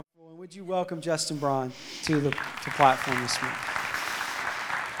Would you welcome Justin Braun to the platform this morning?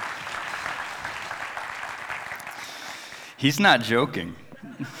 He's not joking.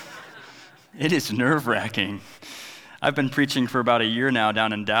 It is nerve-wracking. I've been preaching for about a year now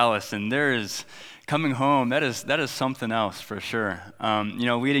down in Dallas, and coming home, that is something else for sure.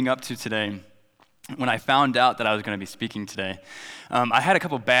 Leading up to today, when I found out that I was going to be speaking today, I had a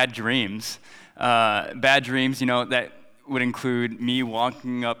couple bad dreams. That would include me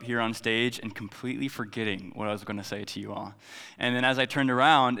walking up here on stage and completely forgetting what I was going to say to you all. And then as I turned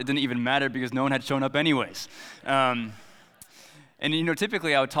around, it didn't even matter because no one had shown up anyways.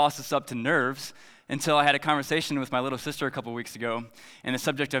 Typically I would toss this up to nerves until I had a conversation with my little sister a couple weeks ago, and the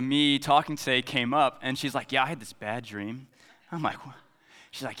subject of me talking today came up, and she's like, yeah, I had this bad dream. I'm like, what?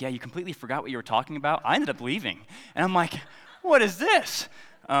 She's like, yeah, you completely forgot what you were talking about? I ended up leaving. And I'm like, what is this?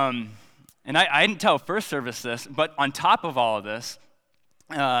 And I didn't tell first service this, but on top of all of this,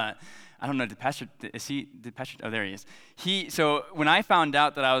 I don't know, oh, there he is. So when I found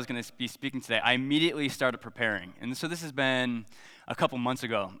out that I was going to be speaking today, I immediately started preparing. And so this has been a couple months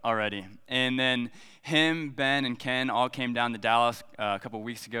ago already. And then him, Ben, and Ken all came down to Dallas a couple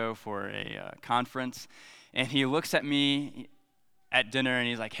weeks ago for a conference. And he looks at me at dinner and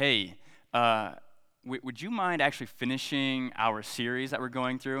he's like, hey, would you mind actually finishing our series that we're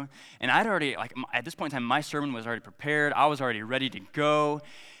going through? And I'd already, at this point in time, my sermon was already prepared. I was already ready to go.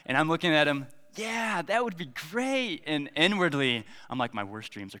 And I'm looking at him, yeah, that would be great. And inwardly, I'm like, my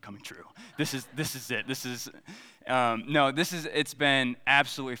worst dreams are coming true. This is it. It's been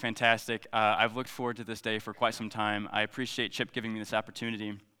absolutely fantastic. I've looked forward to this day for quite some time. I appreciate Chip giving me this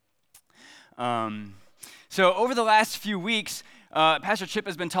opportunity. So over the last few weeks, Pastor Chip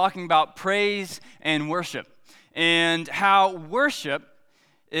has been talking about praise and worship, and how worship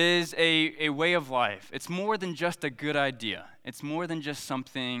is a way of life. It's more than just a good idea. It's more than just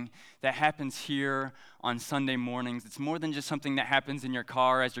something that happens here on Sunday mornings. It's more than just something that happens in your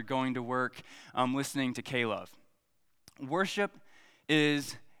car as you're going to work, listening to K-Love. Worship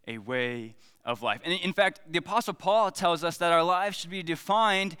is a way of life. And in fact, the Apostle Paul tells us that our lives should be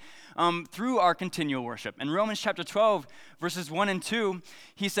defined through our continual worship. In Romans chapter 12, verses 1 and 2,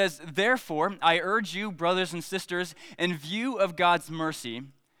 he says, therefore, I urge you, brothers and sisters, in view of God's mercy,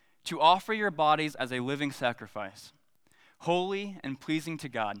 to offer your bodies as a living sacrifice, holy and pleasing to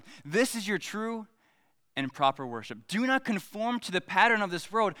God. This is your true and proper worship. Do not conform to the pattern of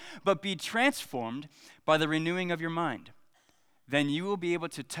this world, but be transformed by the renewing of your mind. Then you will be able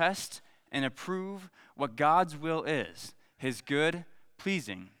to test and approve what God's will is, his good,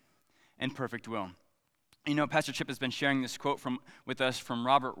 pleasing, and perfect will. Pastor Chip has been sharing this quote with us from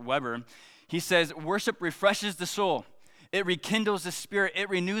Robert Weber. He says, worship refreshes the soul. It rekindles the spirit. It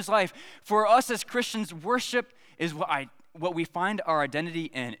renews life. For us as Christians, worship is what we find our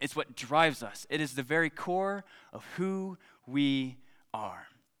identity in. It's what drives us. It is the very core of who we are.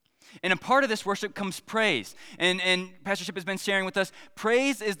 And a part of this worship comes praise. And Pastor Chip has been sharing with us,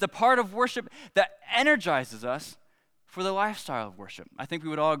 praise is the part of worship that energizes us for the lifestyle of worship. I think we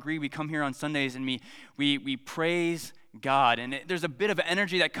would all agree we come here on Sundays and we praise God. And there's a bit of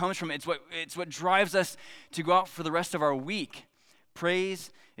energy that comes from it. It's what drives us to go out for the rest of our week. Praise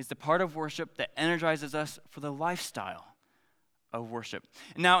is the part of worship that energizes us for the lifestyle of worship.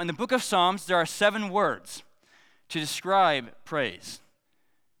 Now, in the book of Psalms, there are 7 words to describe praise.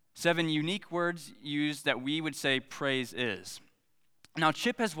 7 unique words used that we would say praise is. Now,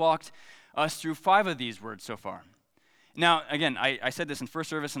 Chip has walked us through 5 of these words so far. Now, again, I said this in first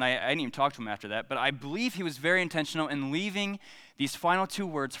service, and I didn't even talk to him after that, but I believe he was very intentional in leaving these final 2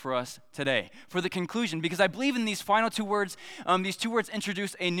 words for us today, for the conclusion, because I believe in these final 2 words, these 2 words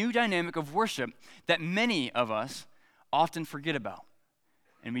introduce a new dynamic of worship that many of us often forget about,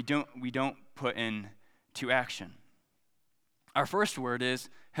 and we don't put into action. Our first word is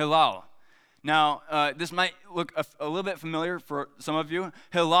Hillel. Now, this might look a little bit familiar for some of you.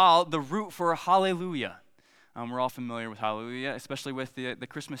 Hillel, the root for hallelujah. We're all familiar with hallelujah, especially with the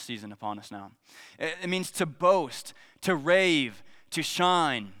Christmas season upon us now. It means to boast, to rave, to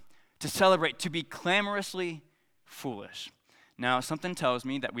shine, to celebrate, to be clamorously foolish. Now, something tells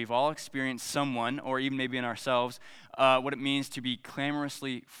me that we've all experienced someone, or even maybe in ourselves, what it means to be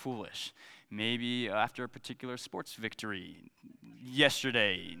clamorously foolish. Maybe after a particular sports victory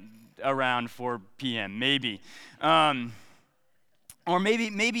yesterday around 4 p.m., maybe. Or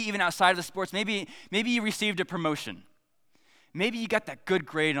maybe even outside of the sports, maybe you received a promotion. Maybe you got that good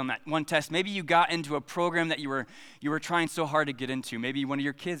grade on that one test. Maybe you got into a program that you were trying so hard to get into. Maybe one of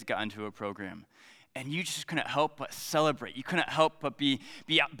your kids got into a program. And you just couldn't help but celebrate. You couldn't help but be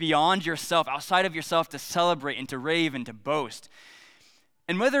beyond yourself, outside of yourself, to celebrate and to rave and to boast.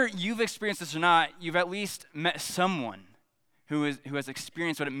 And whether you've experienced this or not, you've at least met someone who has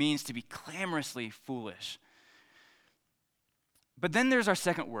experienced what it means to be clamorously foolish. But then there's our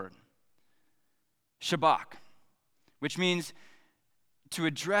second word, shabach, which means to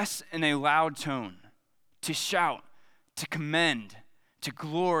address in a loud tone, to shout, to commend, to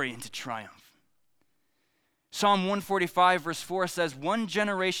glory, and to triumph. Psalm 145 verse 4 says, "One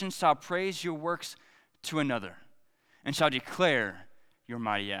generation shall praise your works to another, and shall declare your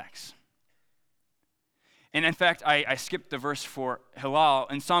mighty acts." And in fact, I skipped the verse for Hillel.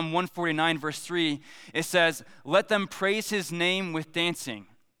 In Psalm 149 verse 3, it says, "Let them praise his name with dancing,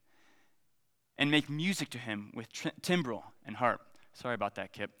 and make music to him with timbrel and harp." Sorry about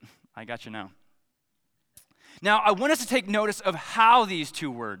that, Kip. I got you now. Now, I want us to take notice of how these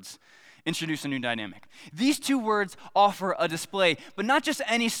two words introduce a new dynamic. These two words offer a display, but not just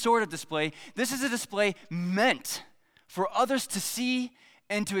any sort of display. This is a display meant for others to see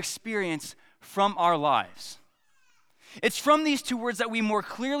and to experience from our lives. It's from these two words that we more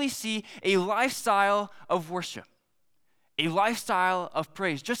clearly see a lifestyle of worship, a lifestyle of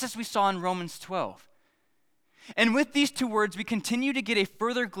praise, just as we saw in Romans 12. And with these two words, we continue to get a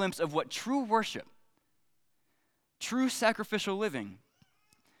further glimpse of what true worship, true sacrificial living,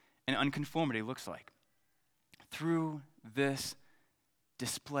 and unconformity looks like through this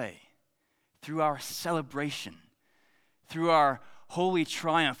display, through our celebration, through our holy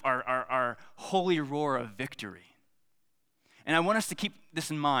triumph, our holy roar of victory. And I want us to keep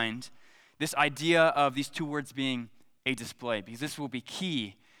this in mind, this idea of these two words being a display, because this will be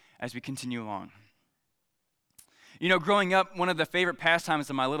key as we continue along. You know, growing up, one of the favorite pastimes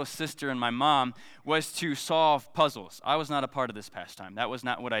of my little sister and my mom was to solve puzzles. I was not a part of this pastime. That was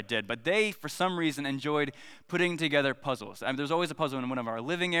not what I did. But they, for some reason, enjoyed putting together puzzles. There's always a puzzle in one of our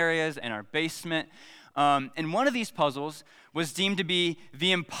living areas and our basement. And one of these puzzles was deemed to be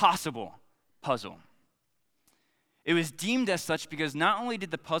the impossible puzzle. It was deemed as such because not only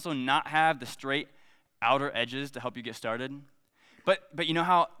did the puzzle not have the straight outer edges to help you get started, but you know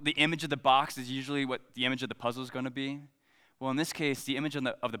how the image of the box is usually what the image of the puzzle is going to be? Well, in this case, the image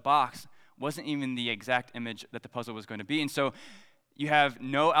of the box wasn't even the exact image that the puzzle was going to be. And so you have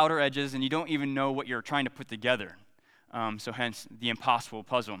no outer edges, and you don't even know what you're trying to put together. So hence, the impossible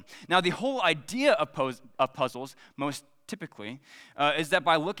puzzle. Now, the whole idea of puzzles, most typically, is that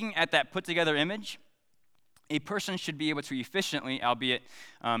by looking at that put-together image, a person should be able to efficiently, albeit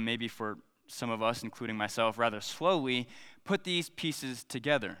maybe for some of us, including myself, rather slowly, put these pieces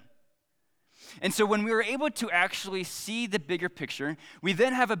together. And so when we were able to actually see the bigger picture, we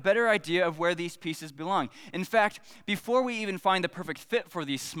then have a better idea of where these pieces belong. In fact, before we even find the perfect fit for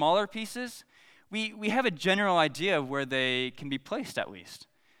these smaller pieces, we have a general idea of where they can be placed, at least,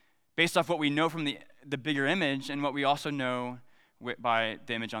 based off what we know from the bigger image and what we also know by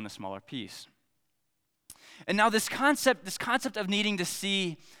the image on the smaller piece. And now this concept of needing to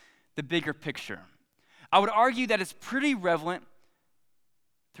see the bigger picture, I would argue that it's pretty relevant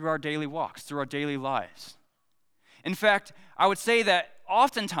through our daily walks, through our daily lives. In fact, I would say that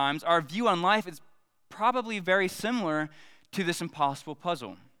oftentimes our view on life is probably very similar to this impossible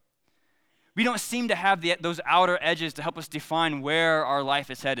puzzle. We don't seem to have those outer edges to help us define where our life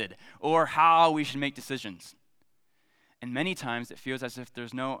is headed or how we should make decisions. And many times it feels as if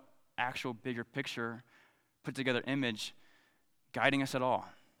there's no actual bigger picture, put together image guiding us at all.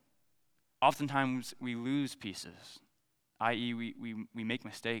 Oftentimes we lose pieces, i.e. we make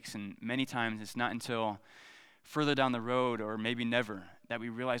mistakes, and many times it's not until further down the road or maybe never that we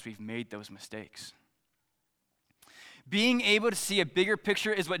realize we've made those mistakes. Being able to see a bigger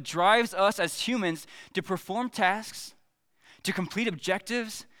picture is what drives us as humans to perform tasks, to complete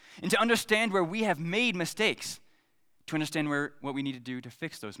objectives, and to understand where we have made mistakes, to understand what we need to do to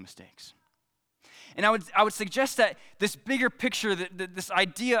fix those mistakes. And I would suggest that this bigger picture, this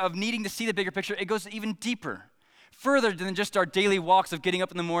idea of needing to see the bigger picture, it goes even deeper, further than just our daily walks of getting up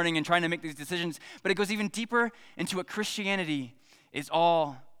in the morning and trying to make these decisions, but it goes even deeper into what Christianity is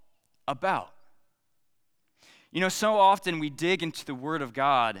all about. You know, so often we dig into the Word of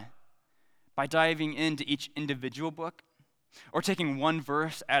God by diving into each individual book or taking one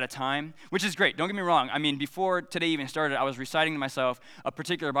verse at a time, which is great. Don't get me wrong. I mean, before today even started, I was reciting to myself a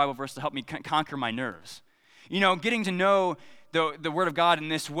particular Bible verse to help me conquer my nerves. You know, getting to know the Word of God in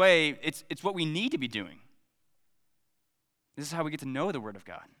this way, it's what we need to be doing. This is how we get to know the Word of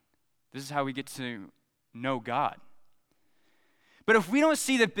God. This is how we get to know God. But if we don't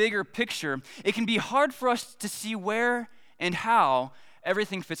see the bigger picture, it can be hard for us to see where and how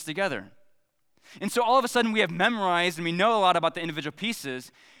everything fits together. And so all of a sudden we have memorized and we know a lot about the individual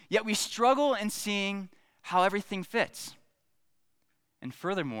pieces, yet we struggle in seeing how everything fits. And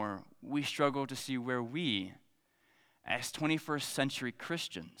furthermore, we struggle to see where we, as 21st century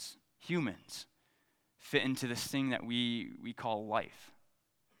Christians, humans, fit into this thing that we call life.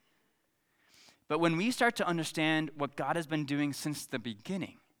 But when we start to understand what God has been doing since the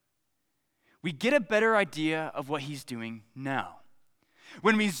beginning, we get a better idea of what he's doing now.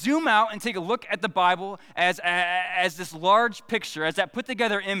 When we zoom out and take a look at the Bible as this large picture, as that put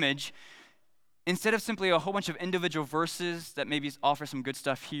together image, instead of simply a whole bunch of individual verses that maybe offer some good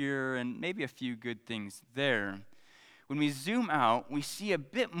stuff here and maybe a few good things there, when we zoom out, we see a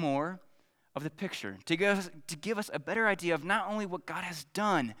bit more of the picture to give us a better idea of not only what God has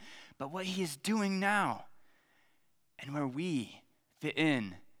done, but what he is doing now and where we fit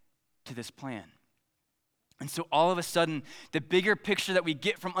in to this plan. And so all of a sudden, the bigger picture that we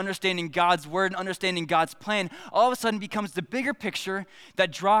get from understanding God's word and understanding God's plan, all of a sudden becomes the bigger picture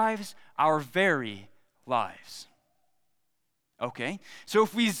that drives our very lives. Okay? So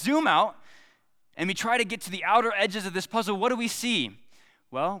if we zoom out and we try to get to the outer edges of this puzzle, what do we see?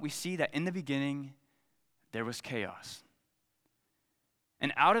 Well, we see that in the beginning, there was chaos.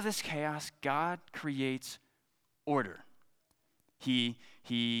 And out of this chaos, God creates order. He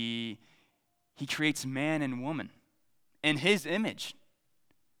creates man and woman in his image.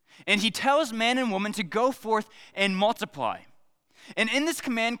 And he tells man and woman to go forth and multiply. And in this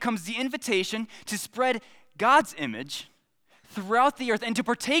command comes the invitation to spread God's image throughout the earth and to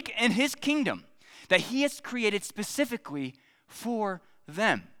partake in his kingdom that he has created specifically for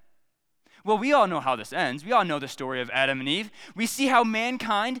them. Well, we all know how this ends. We all know the story of Adam and Eve. We see how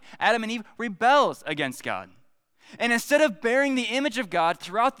mankind, Adam and Eve, rebels against God. And instead of bearing the image of God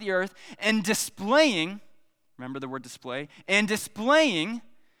throughout the earth and displaying, remember the word display, and displaying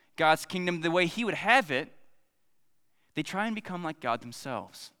God's kingdom the way he would have it, they try and become like God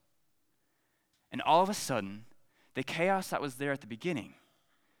themselves. And all of a sudden, the chaos that was there at the beginning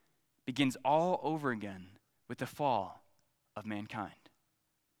begins all over again with the fall of mankind.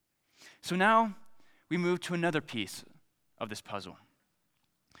 So now we move to another piece of this puzzle.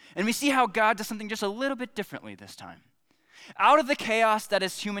 And we see how God does something just a little bit differently this time. Out of the chaos that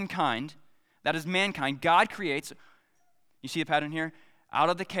is humankind, that is mankind, God creates. You see the pattern here? Out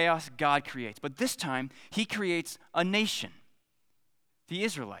of the chaos, God creates. But this time, he creates a nation, the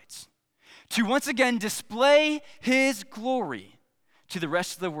Israelites, to once again display his glory to the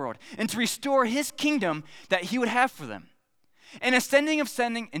rest of the world and to restore his kingdom that he would have for them. And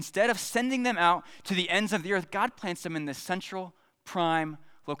instead of sending them out to the ends of the earth, God plants them in this central prime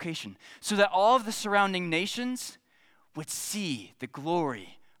location so that all of the surrounding nations would see the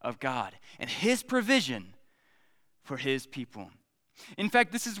glory of God and his provision for his people. In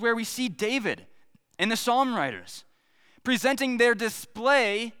fact, this is where we see David and the psalm writers presenting their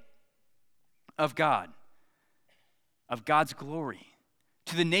display of God, of God's glory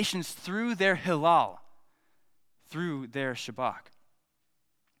to the nations through their Hillel, through their Shabbat.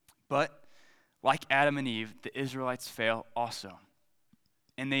 But like Adam and Eve, the Israelites fail also.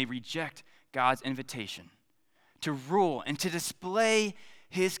 And they reject God's invitation to rule and to display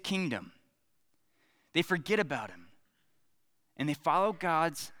his kingdom. They forget about him. And they follow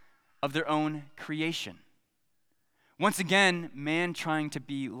gods of their own creation. Once again, man trying to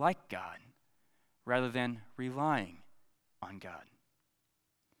be like God rather than relying on God.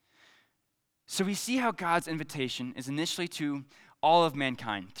 So we see how God's invitation is initially to all of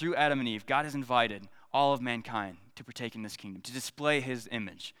mankind. Through Adam and Eve, God has invited all of mankind to partake in this kingdom, to display his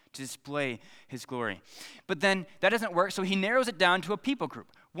image, to display his glory. But then that doesn't work, so he narrows it down to a people group,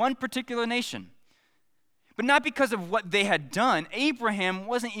 one particular nation. But not because of what they had done. Abraham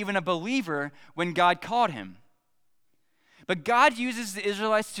wasn't even a believer when God called him. But God uses the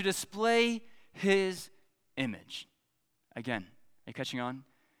Israelites to display his image. Again, are you catching on?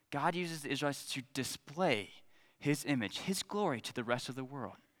 God uses the Israelites to display his image, his glory to the rest of the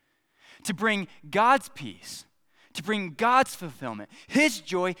world. To bring God's peace, to bring God's fulfillment, his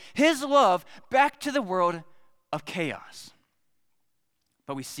joy, his love back to the world of chaos.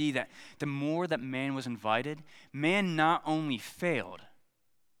 But we see that the more that man was invited, man not only failed,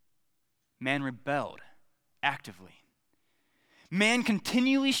 man rebelled actively. Man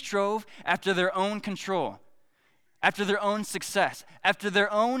continually strove after their own control, after their own success, after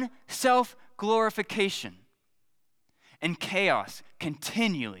their own self-glorification. And chaos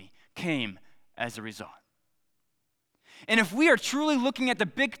continually came as a result. And if we are truly looking at the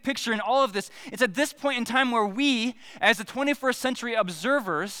big picture in all of this, it's at this point in time where we, as the 21st century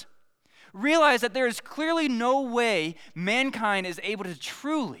observers, realize that there is clearly no way mankind is able to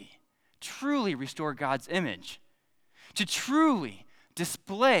truly restore God's image, to truly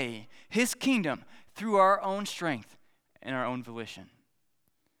display his kingdom through our own strength and our own volition.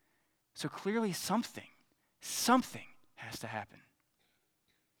 So clearly something has to happen.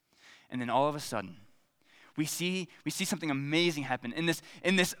 And then all of a sudden, we see something amazing happen in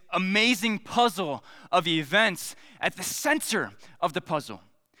this amazing puzzle of events at the center of the puzzle.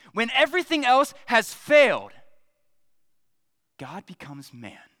 When everything else has failed, God becomes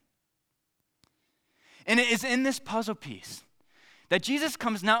man. And it is in this puzzle piece that Jesus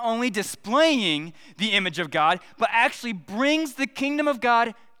comes not only displaying the image of God, but actually brings the kingdom of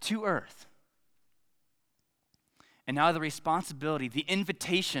God to earth. And now the responsibility, the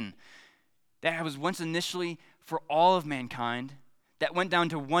invitation that was once initially for all of mankind, that went down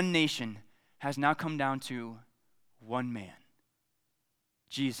to one nation, has now come down to one man,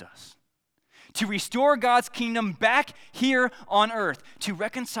 Jesus. To restore God's kingdom back here on earth, to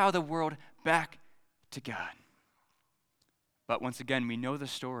reconcile the world back to God. But once again, we know the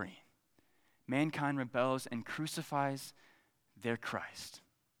story. Mankind rebels and crucifies their Christ.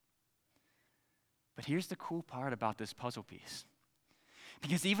 But here's the cool part about this puzzle piece.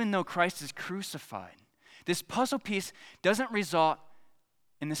 Because even though Christ is crucified, this puzzle piece doesn't result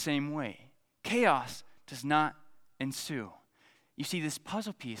in the same way. Chaos does not ensue. You see, this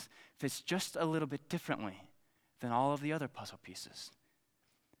puzzle piece fits just a little bit differently than all of the other puzzle pieces.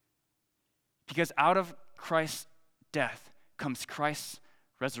 Because out of Christ's death comes Christ's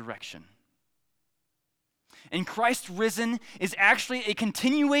resurrection. And Christ risen is actually a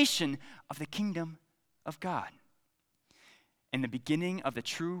continuation of the kingdom of God and the beginning of the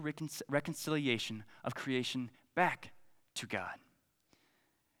true reconciliation of creation back to God.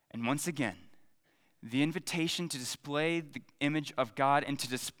 And once again, the invitation to display the image of God and to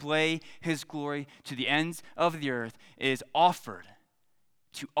display his glory to the ends of the earth is offered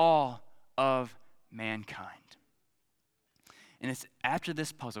to all of mankind. And it's after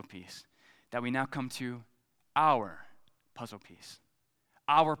this puzzle piece that we now come to our puzzle piece,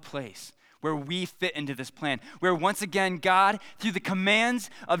 our place, where we fit into this plan, where once again God, through the commands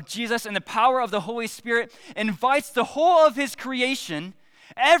of Jesus and the power of the Holy Spirit, invites the whole of his creation,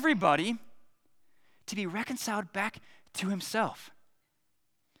 everybody, to be reconciled back to himself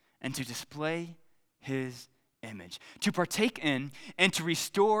and to display his image, to partake in and to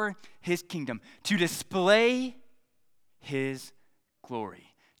restore his kingdom, to display his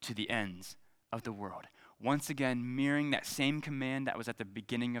glory to the ends of the world. Once again, mirroring that same command that was at the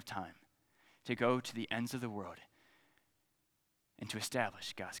beginning of time, to go to the ends of the world and to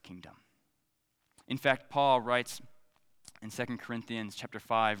establish God's kingdom. In fact, Paul writes in 2 Corinthians chapter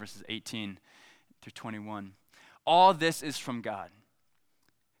 5, verses 18 through 21, all this is from God,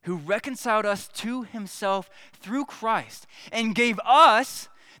 who reconciled us to himself through Christ and gave us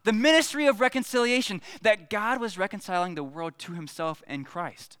the ministry of reconciliation, that God was reconciling the world to himself in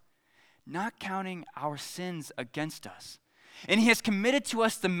Christ, not counting our sins against us. And he has committed to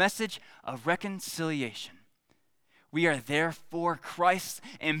us the message of reconciliation. We are therefore Christ's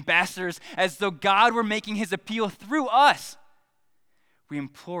ambassadors, as though God were making his appeal through us. We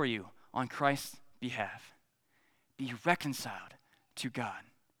implore you on Christ's behalf, be reconciled to God.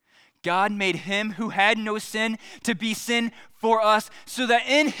 God made him who had no sin to be sin for us, so that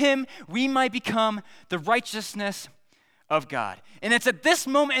in him we might become the righteousness of God. And it's at this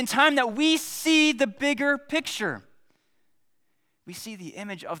moment in time that we see the bigger picture. We see the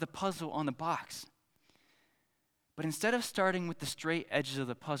image of the puzzle on the box. But instead of starting with the straight edges of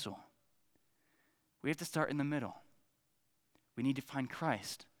the puzzle, we have to start in the middle. We need to find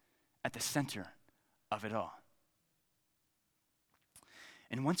Christ at the center of it all.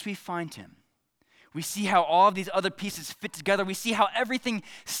 And once we find him, we see how all of these other pieces fit together. We see how everything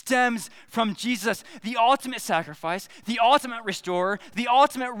stems from Jesus, the ultimate sacrifice, the ultimate restorer, the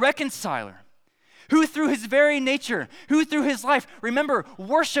ultimate reconciler, who through his very nature, who through his life, remember,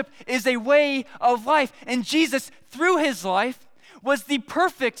 worship is a way of life, and Jesus, through his life, was the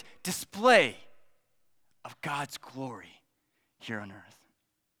perfect display of God's glory here on earth.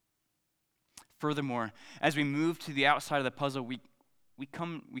 Furthermore, as we move to the outside of the puzzle, we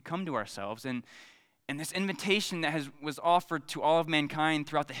come to ourselves, and this invitation that was offered to all of mankind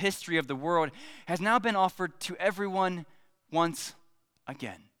throughout the history of the world has now been offered to everyone once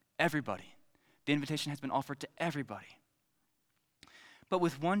again. Everybody. The invitation has been offered to everybody. But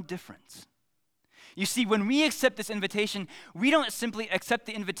with one difference. You see, when we accept this invitation, we don't simply accept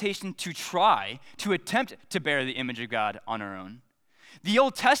the invitation to attempt to bear the image of God on our own. The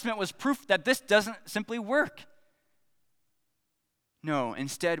Old Testament was proof that this doesn't simply work. No,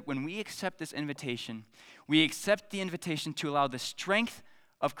 instead, when we accept this invitation, we accept the invitation to allow the strength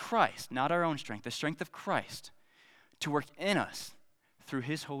of Christ, not our own strength, the strength of Christ, to work in us through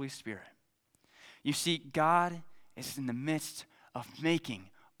his Holy Spirit. You see, God is in the midst of making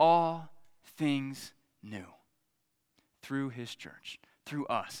all things new through his church, through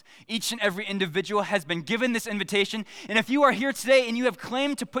us. Each and every individual has been given this invitation, and if you are here today and you have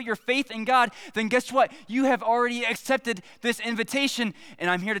claimed to put your faith in God, then guess what? You have already accepted this invitation, and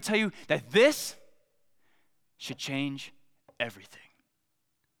I'm here to tell you that this should change everything.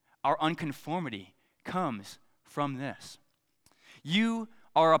 Our unconformity comes from this. You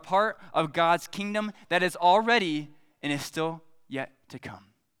are a part of God's kingdom that is already and is still yet to come.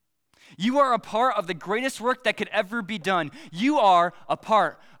 You are a part of the greatest work that could ever be done. You are a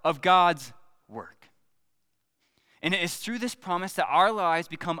part of God's work. And it is through this promise that our lives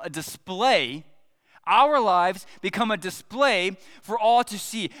become a display. Our lives become a display for all to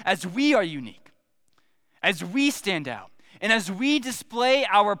see as we are unique, as we stand out, and as we display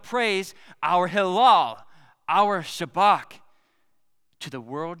our praise, our Hillel, our Shabbat, to the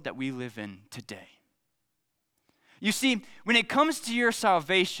world that we live in today. You see, when it comes to your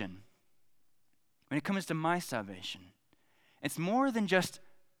salvation, when it comes to my salvation, it's more than just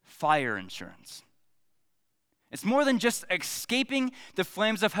fire insurance. It's more than just escaping the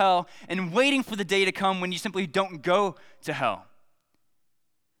flames of hell and waiting for the day to come when you simply don't go to hell.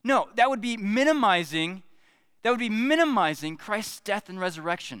 No, that would be minimizing Christ's death and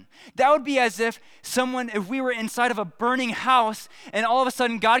resurrection. That would be as if we were inside of a burning house and all of a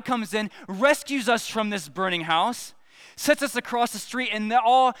sudden God comes in, rescues us from this burning house, sets us across the street and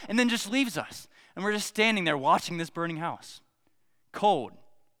then just leaves us. And we're just standing there watching this burning house, cold,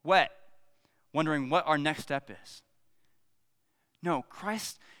 wet, wondering what our next step is. No,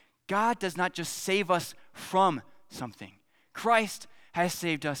 God does not just save us from something. Christ has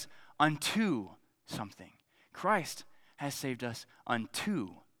saved us unto something. Christ has saved us unto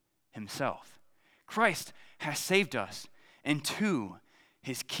himself. Christ has saved us into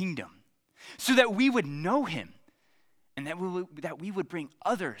his kingdom so that we would know him and that we would bring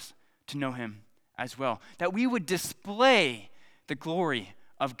others to know him as well, that we would display the glory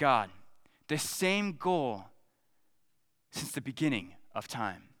of God, the same goal since the beginning of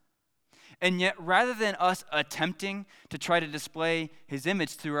time. And yet, rather than us attempting to try to display his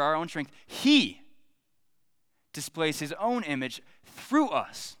image through our own strength, he displays his own image through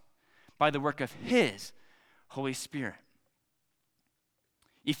us by the work of his Holy Spirit.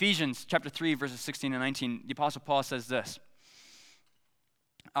 Ephesians chapter 3, verses 16 and 19, the Apostle Paul says this,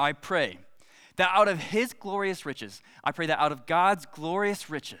 I pray that out of his glorious riches, I pray that out of God's glorious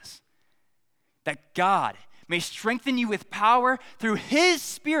riches, that God may strengthen you with power through his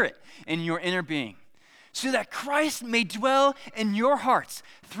Spirit in your inner being, so that Christ may dwell in your hearts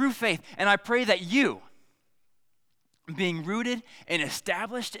through faith. And I pray that you, being rooted and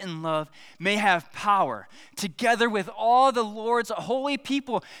established in love, may have power, together with all the Lord's holy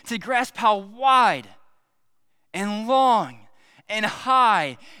people, to grasp how wide and long and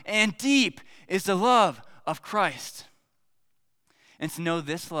high and deep is the love of Christ. And to know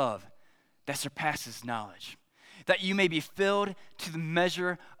this love that surpasses knowledge, that you may be filled to the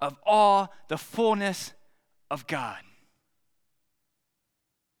measure of all the fullness of God.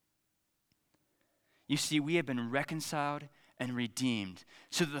 You see, we have been reconciled and redeemed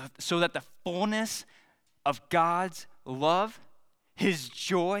so that the fullness of God's love, his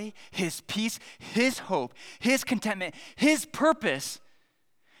joy, his peace, his hope, his contentment, his purpose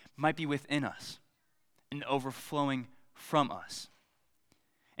might be within us and overflowing from us.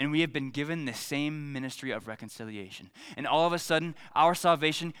 And we have been given the same ministry of reconciliation. And all of a sudden, our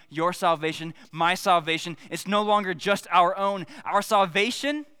salvation, your salvation, my salvation, it's no longer just our own. Our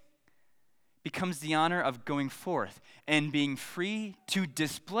salvation becomes the honor of going forth and being free to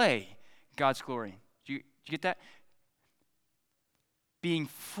display God's glory. Do you get that? Being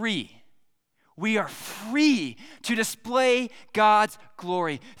free. We are free to display God's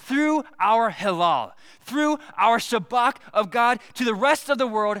glory through our Hillel, through our Shabbat of God to the rest of the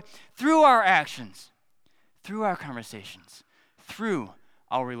world, through our actions, through our conversations, through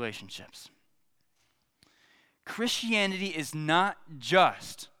our relationships. Christianity is not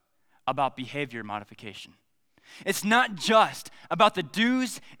just about behavior modification. It's not just about the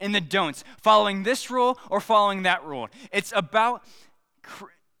do's and the don'ts, following this rule or following that rule. It's about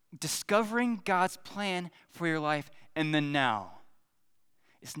discovering God's plan for your life in the now.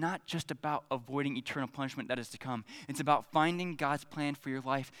 It's not just about avoiding eternal punishment that is to come. It's about finding God's plan for your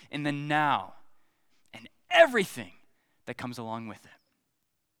life in the now and everything that comes along with it.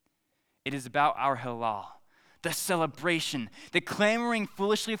 It is about our Hillel, the celebration, the clamoring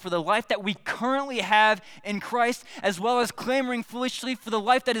foolishly for the life that we currently have in Christ, as well as clamoring foolishly for the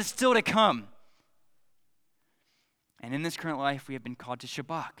life that is still to come. And in this current life, we have been called to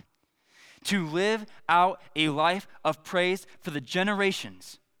Shabbat, to live out a life of praise for the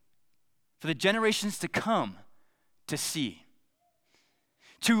generations for the generations to come to see.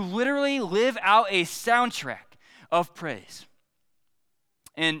 To literally live out a soundtrack of praise.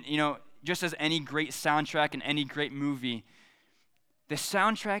 And, just as any great soundtrack and any great movie, the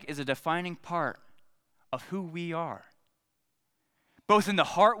soundtrack is a defining part of who we are. Both in the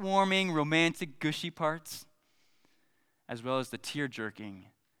heartwarming, romantic, gushy parts, as well as the tear-jerking,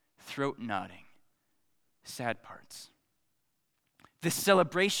 throat-knotting, sad parts. This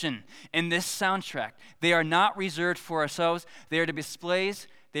celebration and this soundtrack, they are not reserved for ourselves. They are to be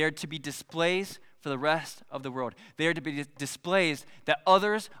displays for the rest of the world. They are to be displays that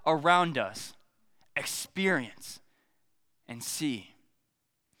others around us experience and see.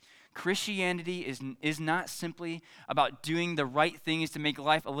 Christianity is not simply about doing the right things to make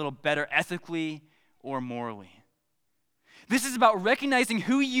life a little better ethically or morally. This is about recognizing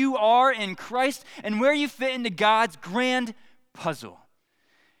who you are in Christ and where you fit into God's grand puzzle.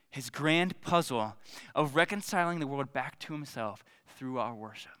 His grand puzzle of reconciling the world back to himself through our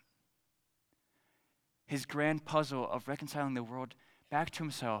worship. His grand puzzle of reconciling the world back to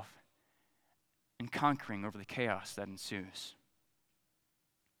himself and conquering over the chaos that ensues.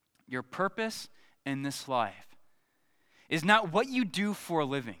 Your purpose in this life is not what you do for a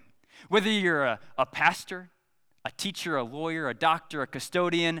living. Whether you're a pastor, a teacher, a lawyer, a doctor, a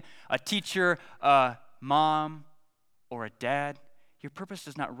custodian, a teacher, a mom, or a dad, your purpose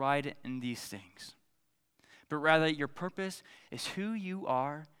does not ride in these things. But rather, your purpose is who you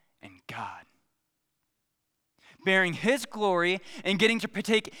are in God. Bearing his glory and getting to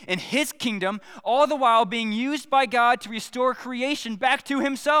partake in his kingdom, all the while being used by God to restore creation back to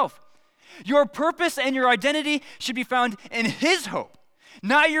himself. Your purpose and your identity should be found in his hope,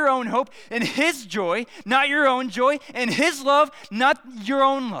 not your own hope, in his joy, not your own joy, in his love, not your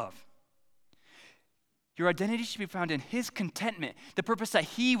own love. Your identity should be found in his contentment, the purpose that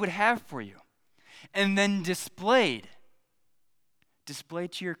he would have for you, and then displayed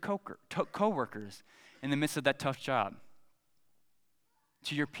to your co-workers in the midst of that tough job,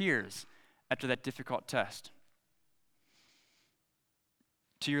 to your peers after that difficult test,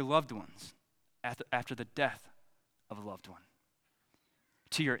 to your loved ones after the death of a loved one,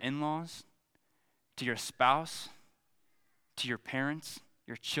 to your in-laws, to your spouse, to your parents,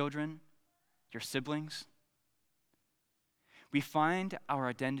 your children, your siblings. We find our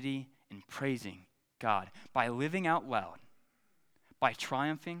identity in praising God by living out loud, by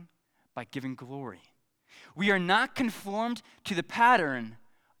triumphing, by giving glory. We are not conformed to the pattern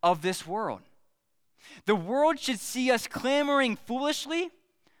of this world. The world should see us clamoring foolishly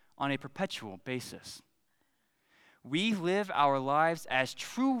on a perpetual basis. We live our lives as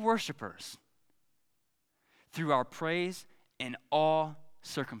true worshipers through our praise in all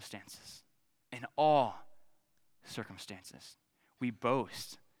circumstances. In all circumstances. We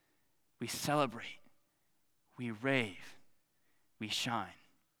boast, we celebrate, we rave, we shine.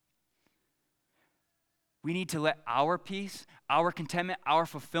 We need to let our peace, our contentment, our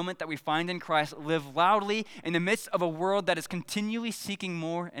fulfillment that we find in Christ live loudly in the midst of a world that is continually seeking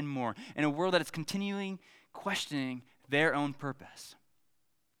more and more, in a world that is continually questioning their own purpose.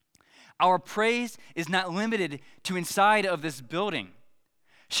 Our praise is not limited to inside of this building.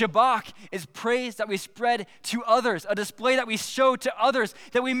 Shabach is praise that we spread to others, a display that we show to others,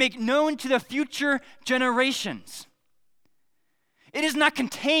 that we make known to the future generations. It is not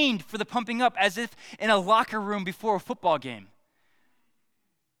contained for the pumping up as if in a locker room before a football game.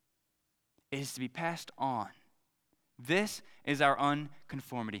 It is to be passed on. This is our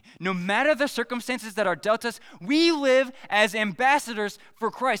unconformity. No matter the circumstances that are dealt us, we live as ambassadors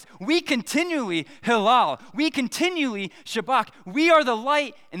for Christ. We continually Hillel. We continually Shabach. We are the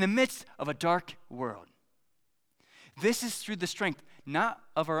light in the midst of a dark world. This is through the strength, not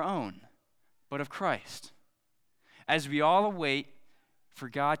of our own, but of Christ. As we all await for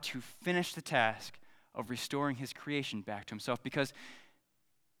God to finish the task of restoring his creation back to himself, because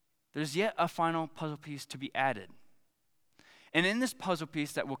there's yet a final puzzle piece to be added. And in this puzzle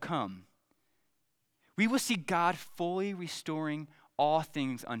piece that will come, we will see God fully restoring all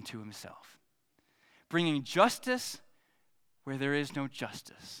things unto himself, bringing justice where there is no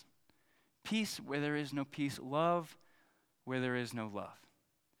justice, peace where there is no peace, love where there is no love,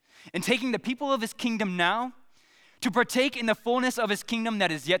 and taking the people of his kingdom now to partake in the fullness of his kingdom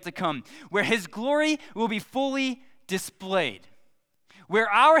that is yet to come, where his glory will be fully displayed, where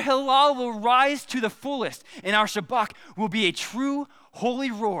our Hillel will rise to the fullest, and our Shabach will be a true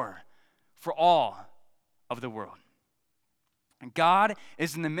holy roar for all of the world. And God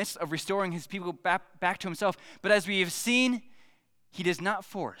is in the midst of restoring his people back to himself, but as we have seen, he does not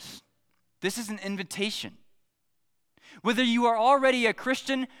force. This is an invitation. Whether you are already a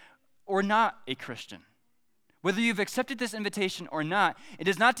Christian or not a Christian, whether you've accepted this invitation or not, it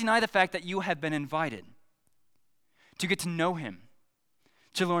does not deny the fact that you have been invited to get to know him,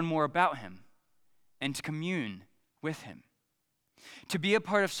 to learn more about him, and to commune with him, to be a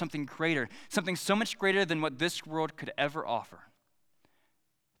part of something greater, something so much greater than what this world could ever offer,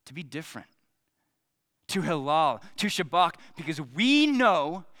 to be different, to Halal, to Shabbat, because we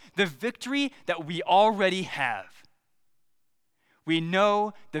know the victory that we already have. We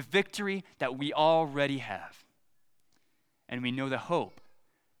know the victory that we already have. And we know the hope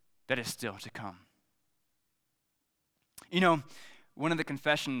that is still to come. You know, one of the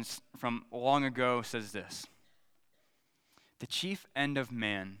confessions from long ago says this: the chief end of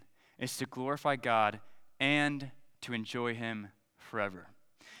man is to glorify God and to enjoy him forever.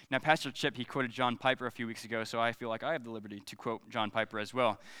 Now, Pastor Chip, he quoted John Piper a few weeks ago, so I feel like I have the liberty to quote John Piper as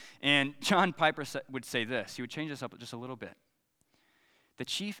well. And John Piper would say this. He would change this up just a little bit. The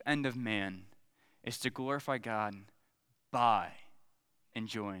chief end of man is to glorify God by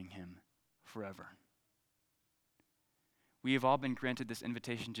enjoying him forever. We have all been granted this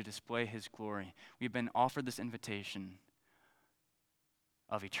invitation to display his glory. We've been offered this invitation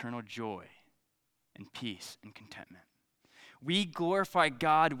of eternal joy and peace and contentment. We glorify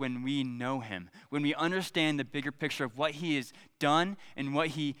God when we know him, when we understand the bigger picture of what he has done and what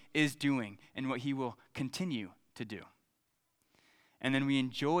he is doing and what he will continue to do. And then we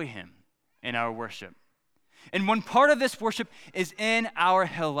enjoy him in our worship. And one part of this worship is in our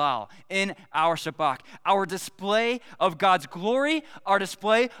Halal, in our Shabbat, our display of God's glory, our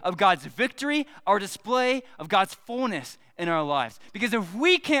display of God's victory, our display of God's fullness in our lives. Because if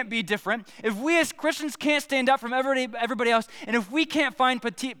we can't be different, if we as Christians can't stand out from everybody else, and if we can't find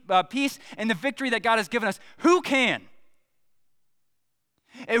peace in the victory that God has given us, who can?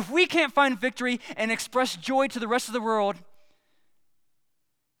 If we can't find victory and express joy to the rest of the world,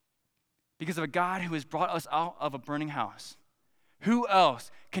 because of a God who has brought us out of a burning house, who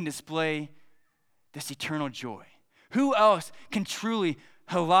else can display this eternal joy? Who else can truly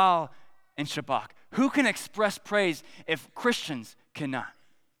Halal and Shabbat? Who can express praise if Christians cannot?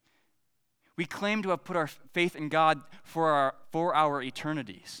 We claim to have put our faith in God for our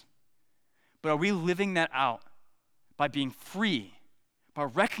eternities. But are we living that out by being free, by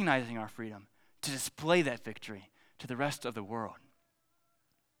recognizing our freedom to display that victory to the rest of the world?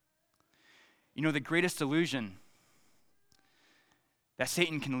 You know, the greatest illusion that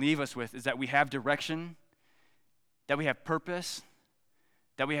Satan can leave us with is that we have direction, that we have purpose,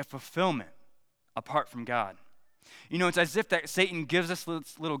 that we have fulfillment apart from God. You know, it's as if that Satan gives us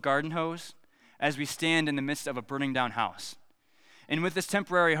this little garden hose as we stand in the midst of a burning down house. And with this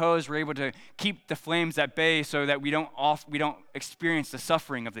temporary hose, we're able to keep the flames at bay so that we don't experience the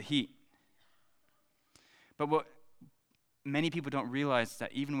suffering of the heat. But what many people don't realize is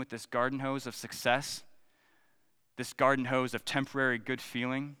that even with this garden hose of success, this garden hose of temporary good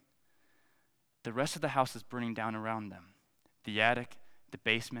feeling, the rest of the house is burning down around them. The attic, the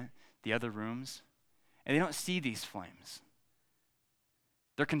basement, the other rooms, and they don't see these flames.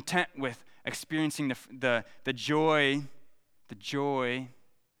 They're content with experiencing the joy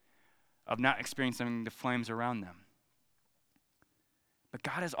of not experiencing the flames around them. But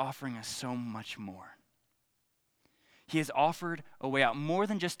God is offering us so much more. He has offered a way out, more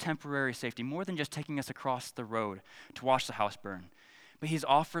than just temporary safety, more than just taking us across the road to watch the house burn. But he's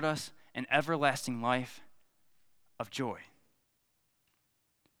offered us an everlasting life of joy.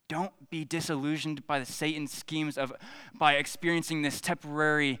 Don't be disillusioned by the Satan's schemes by experiencing this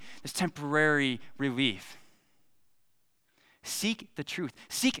temporary relief. Seek the truth.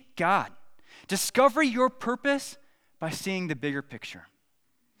 Seek God. Discover your purpose by seeing the bigger picture.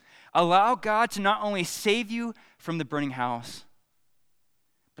 Allow God to not only save you from the burning house,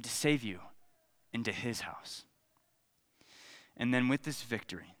 but to save you into his house. And then with this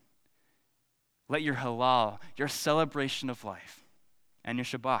victory, let your Halal, your celebration of life, and your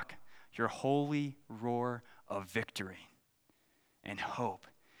Shabbat, your holy roar of victory and hope,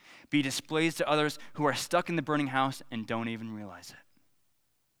 be displays to others who are stuck in the burning house and don't even realize it.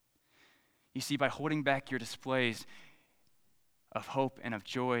 You see, by holding back your displays of hope and of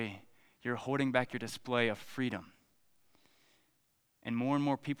joy, you're holding back your display of freedom. And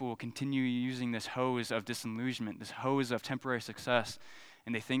more people will continue using this hose of disillusionment, this hose of temporary success,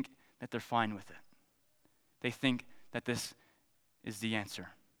 and they think that they're fine with it. They think that this is the answer.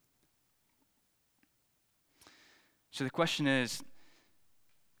 So the question is,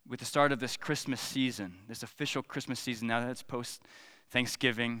 with the start of this Christmas season, this official Christmas season, now that it's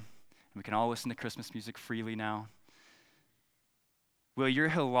post-Thanksgiving, and we can all listen to Christmas music freely now, will your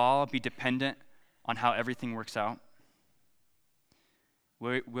Halal be dependent on how everything works out?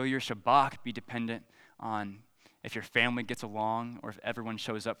 Will your Shabbat be dependent on if your family gets along or if everyone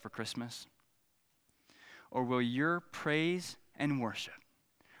shows up for Christmas? Or will your praise and worship,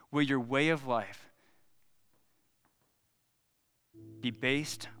 will your way of life be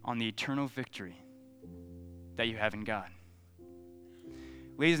based on the eternal victory that you have in God?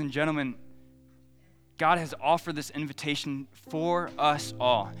 Ladies and gentlemen, God has offered this invitation for us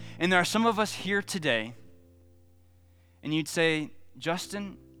all. And there are some of us here today, and you'd say,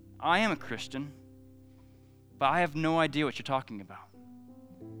 Justin, I am a Christian, but I have no idea what you're talking about.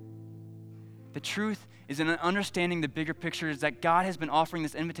 The truth is in understanding the bigger picture is that God has been offering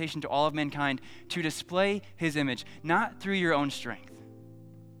this invitation to all of mankind to display his image, not through your own strength,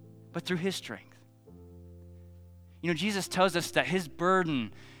 but through his strength. You know, Jesus tells us that his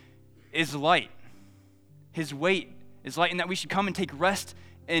burden is light. His weight is light, and that we should come and take rest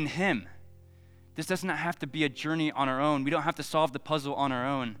in him. This does not have to be a journey on our own. We don't have to solve the puzzle on our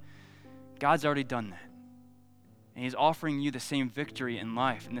own. God's already done that. And he's offering you the same victory in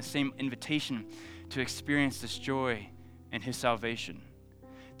life and the same invitation to experience this joy and his salvation.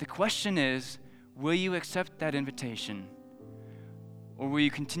 The question is, will you accept that invitation, or will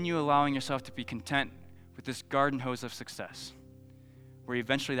you continue allowing yourself to be content with this garden hose of success, where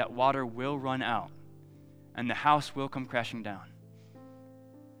eventually that water will run out and the house will come crashing down?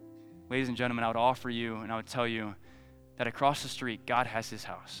 Ladies and gentlemen, I would offer you and I would tell you that across the street, God has his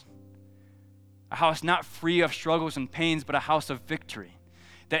house. A house not free of struggles and pains, but a house of victory.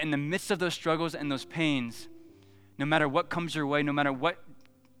 That in the midst of those struggles and those pains, no matter what comes your way, no matter what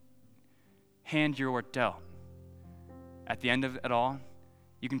hand you are dealt, at the end of it all,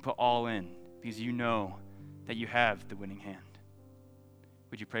 you can put all in because you know that you have the winning hand.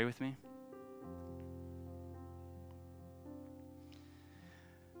 Would you pray with me?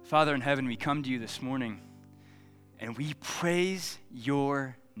 Father in heaven, we come to you this morning and we praise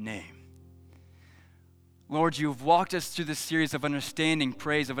your name. Lord, you've walked us through this series of understanding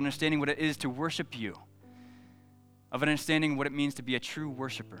praise, of understanding what it is to worship you, of understanding what it means to be a true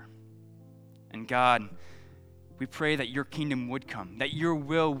worshiper. And God, we pray that your kingdom would come, that your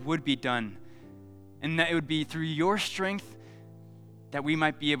will would be done, and that it would be through your strength that we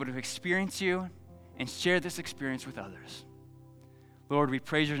might be able to experience you and share this experience with others. Lord, we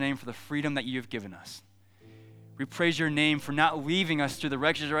praise your name for the freedom that you have given us. We praise your name for not leaving us through the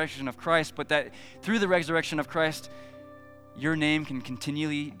resurrection of Christ, but that through the resurrection of Christ, your name can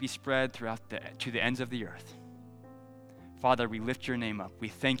continually be spread to the ends of the earth. Father, we lift your name up. We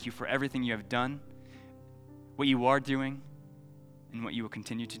thank you for everything you have done, what you are doing, and what you will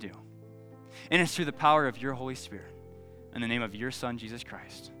continue to do. And it's through the power of your Holy Spirit, in the name of your Son, Jesus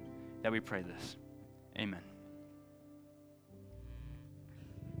Christ, that we pray this. Amen.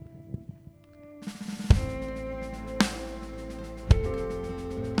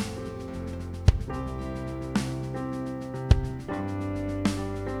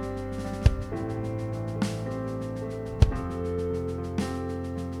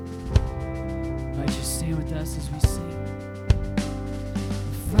 As we sing,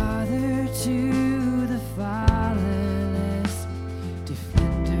 Father to the fatherless,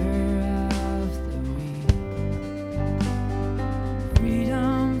 defender of the weak,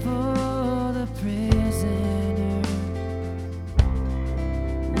 freedom for the prisoner,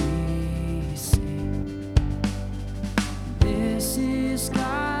 we sing. This is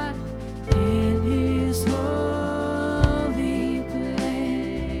God in his holy place.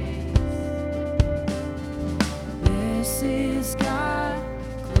 This is God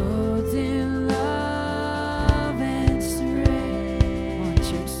clothed in love.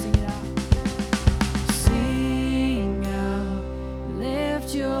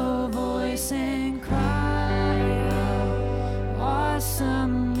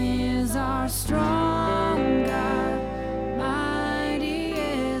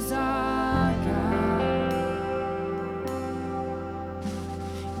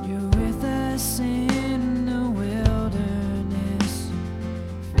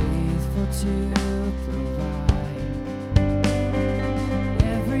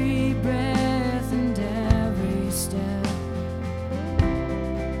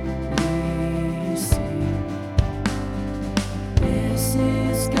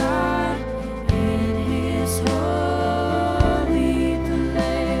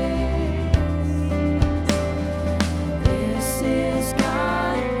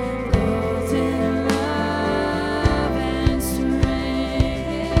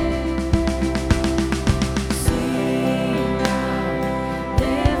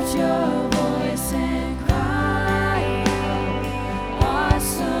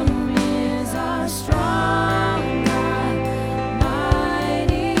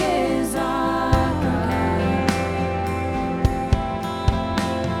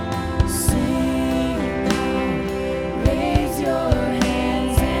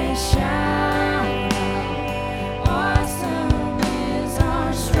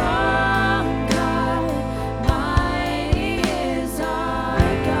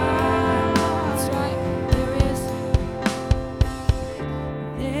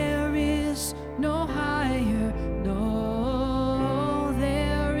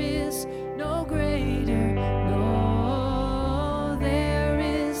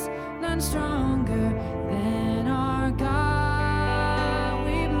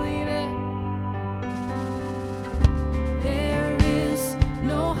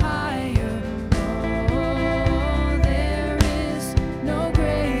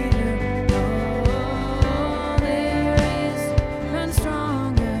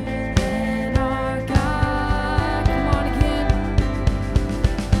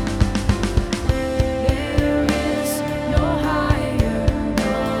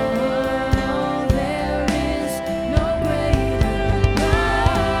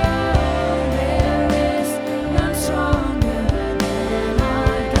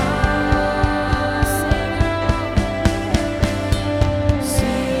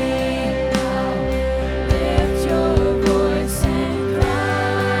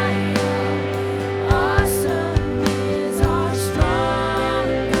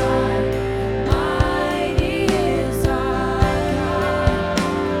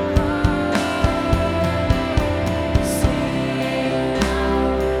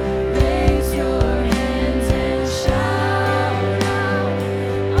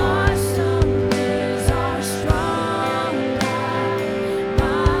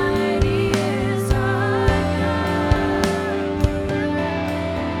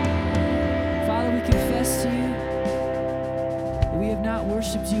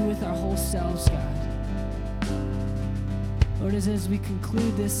 you with our whole selves, God. Lord, as we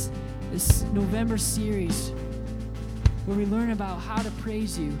conclude this November series where we learn about how to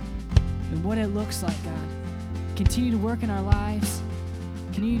praise you and what it looks like, God, continue to work in our lives,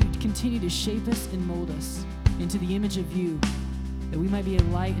 continue to shape us and mold us into the image of you, that we might be a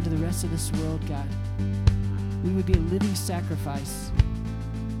light into the rest of this world, God. We would be a living sacrifice,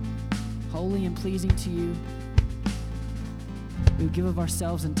 holy and pleasing to you. We would give of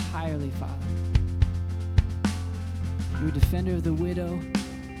ourselves entirely, Father. You're a defender of the widow,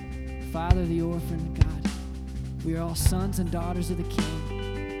 father of the orphan, God. We are all sons and daughters of the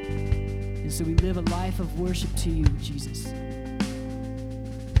King. And so we live a life of worship to you, Jesus.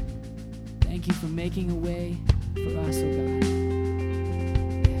 Thank you for making a way for us, oh God.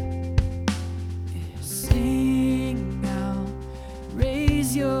 Sing now,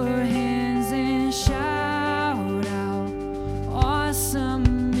 raise your hands and shout out.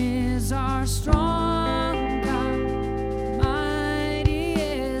 Awesome is our strong God, mighty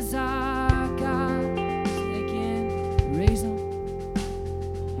is our God. Say again, raise them.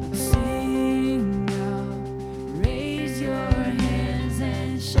 Sing now, raise your hands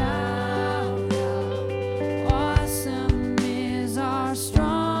and shout out. Awesome is our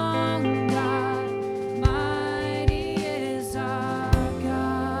strong God, mighty is our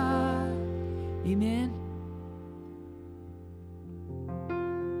God. Amen.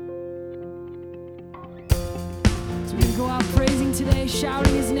 So we're going to go out praising today,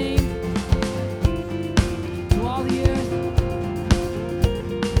 shouting his name to all the earth.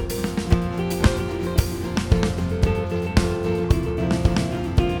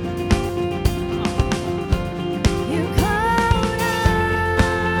 You called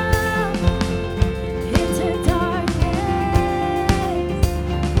out into darkness.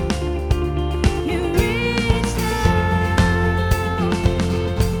 You reached out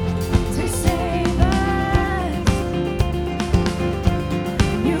to save us.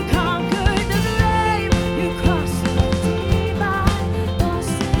 You conquered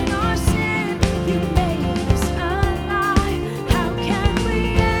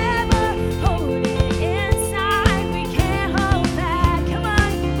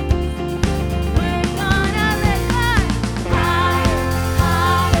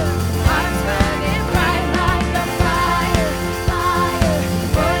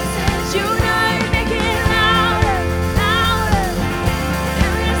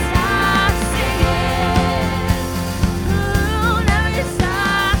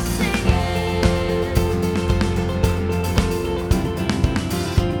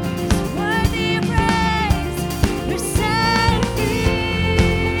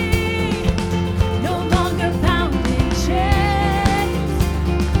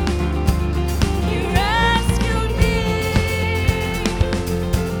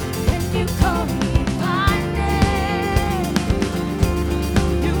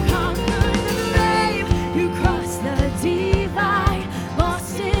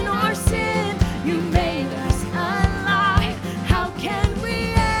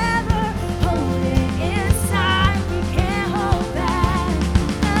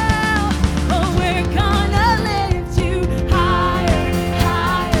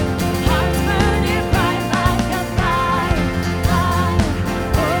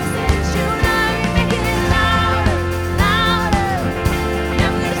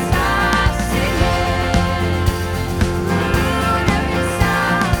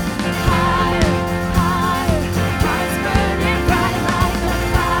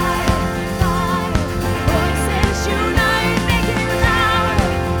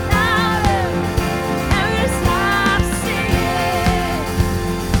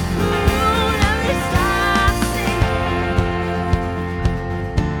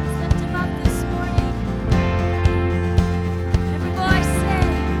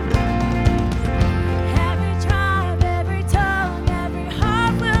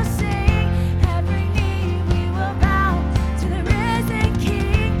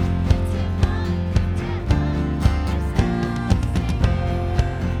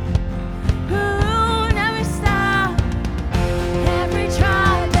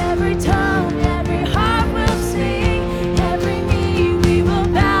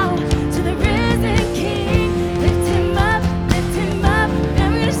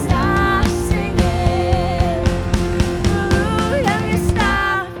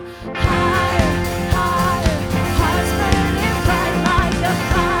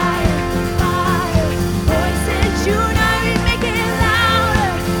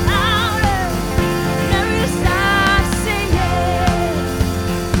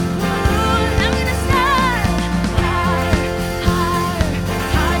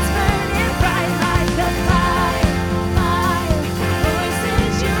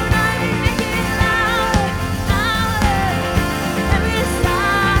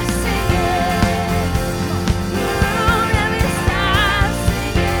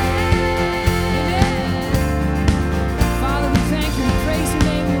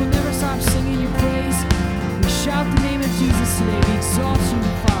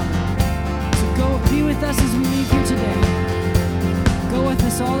with us as we leave here today. Go with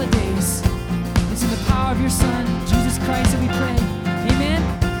us all the days. It's in the power of your Son, Jesus Christ, that we pray.